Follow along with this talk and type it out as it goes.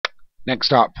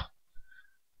Next up,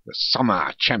 the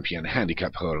Summer Champion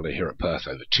Handicap Hurdle here at Perth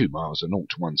over 2 miles, a 0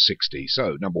 to 160.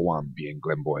 So, number 1 being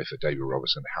Glenboy for David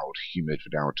Robertson, Harold Humid for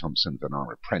Darrell Thompson,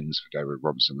 Vanara Prenz for David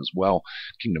Robertson as well,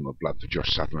 Kingdom of Blood for Josh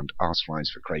Sutherland,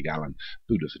 Arseflies for Craig Allen,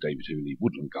 Buddha for David Hooley,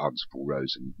 Woodland Gardens for Paul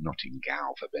Rose, and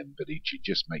Nottingham for Ben Bedici.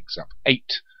 Just makes up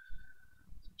 8.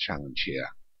 Challenge here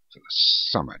for the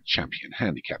Summer Champion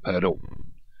Handicap Hurdle.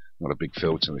 Not a big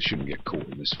field, so they shouldn't get caught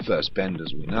in this first bend,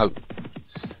 as we know.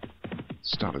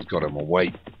 Starter's got him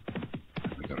away.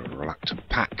 We've got a reluctant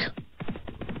pack.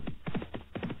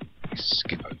 We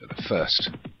skip over the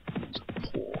first. It's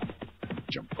a poor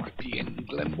jump by Bien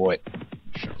Glenboy.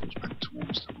 Shuffles back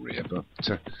towards the rear, but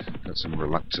got some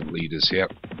reluctant leaders here.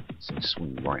 So they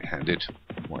swing right-handed.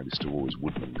 Widest of all is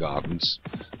Woodland Gardens.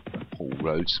 Paul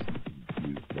Rhodes.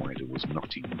 Wider was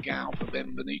Nottingham for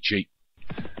Ben Benici.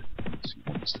 So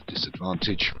he wants the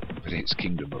disadvantage, but it's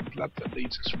Kingdom of Blood that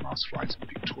leads us from Arseflies and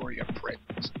Victoria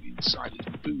Prenz. The inside is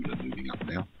Bula moving up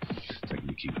now. Taking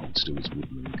the keen hold still is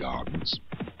Woodland Gardens.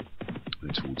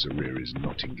 And towards the rear is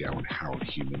Nottingham and Harold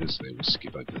Humid as they will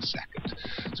skip over the second.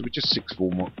 So with just 6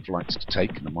 more flights to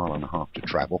take and 1.5 miles to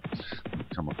travel, we'll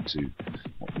come up to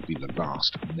what will be the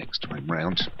last next time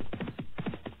round.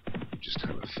 Just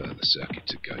have a further circuit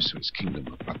to go, so it's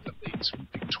Kingdom of Blood that leads from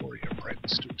Victoria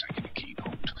Prenz, still taking a keen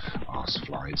hold.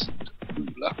 Arseflies and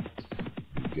Bula.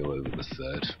 We go over the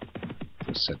third. As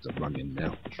I said, the run in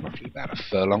now is roughly about a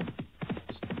furlong.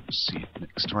 We'll see it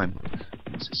next time.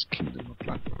 This is Kingdom of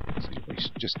Blood. So he races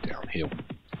just downhill.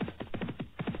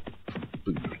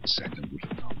 Bula in second,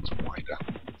 Woodland Gardens wider.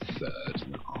 Third,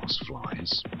 and the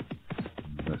Arseflies.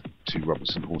 And the 2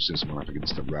 Robertson horses, one up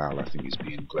against the rail, I think is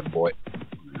being Glenboy.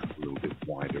 A little bit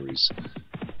wider is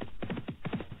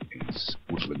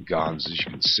Woodland Gardens, as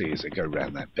you can see as they go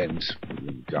round that bend.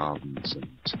 Woodland Gardens and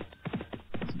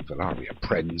I think Valaria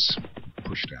Prenz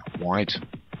pushed out wide.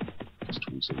 Just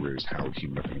towards the rear is Harold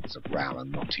Human up against the rail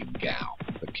and Nottingham.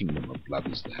 The Kingdom of Blood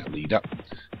is their leader.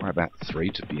 By about 3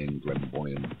 to Bien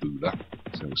Glenboy and Bula.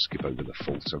 So we'll skip over the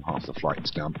fourth, so half the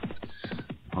flight's done.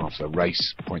 Half the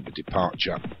race, point of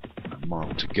departure, 1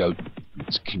 mile to go.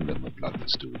 It's Kingdom of Blood that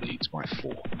still leads by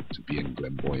 4 to Bien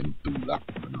Glenboy and Bula.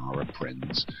 Vanara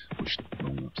Prenz pushed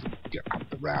long enough to get up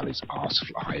the rail is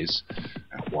Arseflies.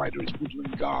 Out wider is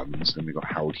Woodland Gardens. Then we've got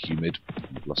Harold Humid.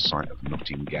 We've lost sight of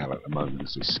Nottingham at the moment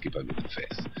as they skip over the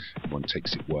 5th. Everyone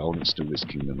takes it well, and it's still this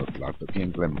Kingdom of Blood. But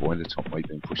Bien Glenboy, the top weight,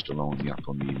 being pushed along the up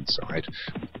on the inside,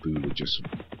 with Bula just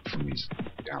from his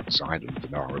outside, and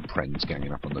Vanara Prenz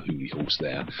ganging up on the Hooley horse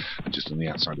there. And just on the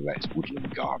outside of that is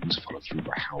Woodland Gardens, followed through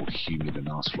by Harold Humid, and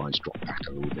Arseflies drop back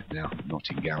a little bit now.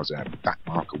 Nottingham's our back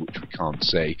marker, which we can't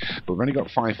see. But we've only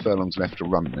got 5 furlongs left to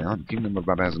run now. The Kingdom of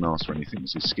Blood hasn't asked for anything,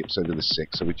 as he skips over the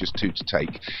 6th, so with just 2 to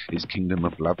take is Kingdom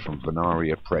of Blood from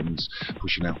Vanaria Prenz.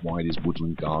 Pushing out wide is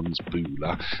Woodland Gardens.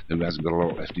 Bula, who hasn't got a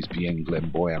lot left, is Bien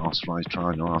Glenboy. Arseflies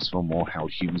trying to ask for more.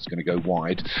 Harold Humid's going to go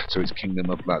wide, so it's Kingdom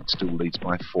of Blood still leads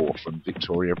by 4 from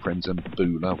Victoria Prenz and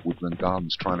Bula. Woodland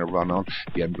Gardens trying to run on.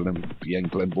 Bien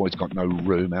Glenboy's got no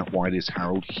room. Out wide is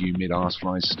Harold Humid.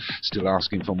 Arseflies still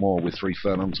asking for more with 3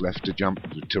 furlongs left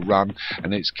to run,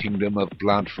 and it's Kingdom of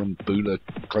Blood from Bula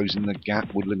closing the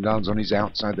gap. Woodland Gardens on his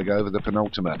outside, they go over the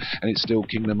penultimate, and it's still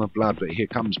Kingdom of Blood, but here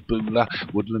comes Bula.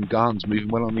 Woodland Gardens moving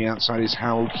well on the outside is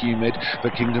Harold Humid,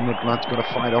 but Kingdom of Blood's got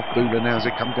to fight off Bula now as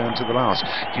they come down to the last.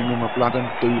 Kingdom of Blood and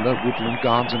Bula, Woodland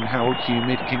Gardens and Harold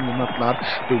Humid. Kingdom of Blood,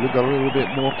 Bula got a little bit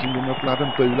more. Kingdom of Blood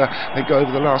and Bula, they go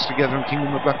over the last together, and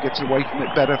Kingdom of Blood gets away from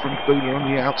it better from Bula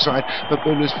on the outside, but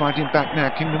Bula's fighting back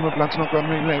now. Kingdom of Blood's not got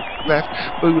any left.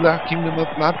 Bula, Kingdom of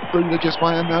Blood, Bula just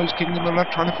by a nose. Kingdom of Blood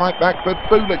trying to fight back, but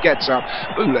Bula gets up.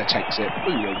 Bula takes it.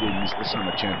 Bula wins the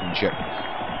Summer Championship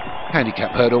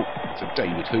Handicap Hurdle for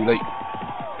David Hooley.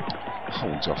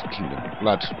 Holds off Kingdom of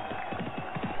Blood.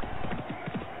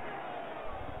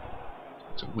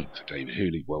 It's a win for David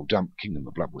Hooley. Well done. Kingdom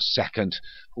of Blood was second.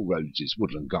 Paul Rhodes'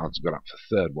 Woodland Gardens got up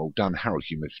for third. Well done. Harold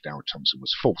Humid for Darrell Thompson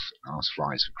was fourth. And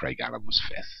Arseflies for Craig Allen was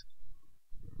fifth.